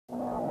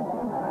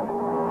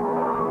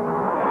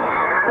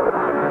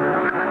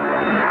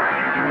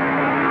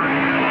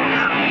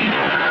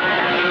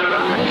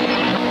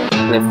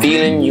The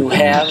feeling you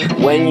have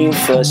when you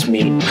first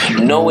meet,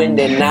 knowing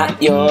they're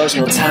not yours,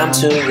 no time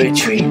to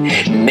retreat.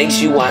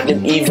 Makes you want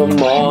them even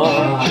more.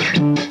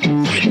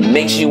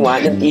 Makes you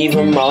want them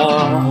even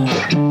more.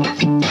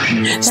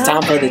 It's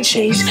time for the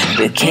chase.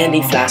 The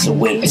candy flies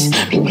away,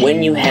 but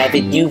when you have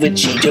it, you've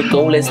achieved your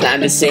goal. It's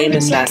not the same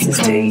as last its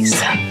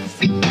taste.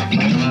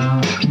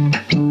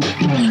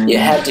 You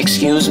have to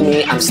excuse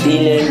me, I'm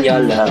stealing your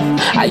love.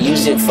 I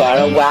use it for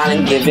a while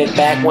and give it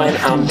back when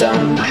I'm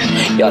done.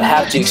 You'll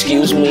have to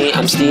excuse me,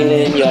 I'm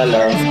stealing your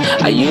love.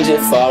 I use it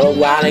for a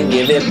while and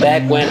give it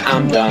back when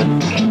I'm done.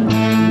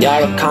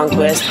 You're a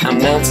conquest, a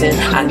mountain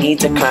I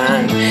need to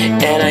climb,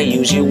 and I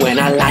use you when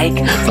I like,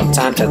 from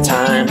time to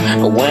time.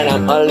 But when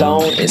I'm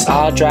alone, it's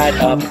all dried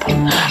up.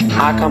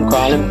 I come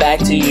crawling back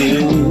to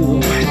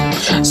you.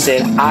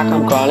 Said I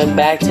come crawling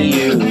back to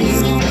you.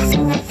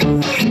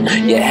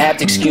 You have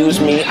to excuse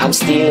me, I'm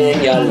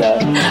stealing your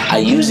love. I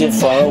use it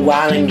for a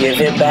while and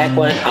give it back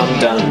when I'm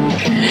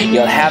done.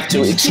 You'll have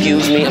to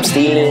excuse me, I'm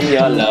stealing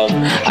your love.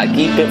 I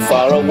keep it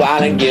for a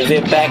while and give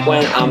it back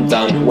when I'm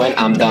done. When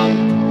I'm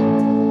done.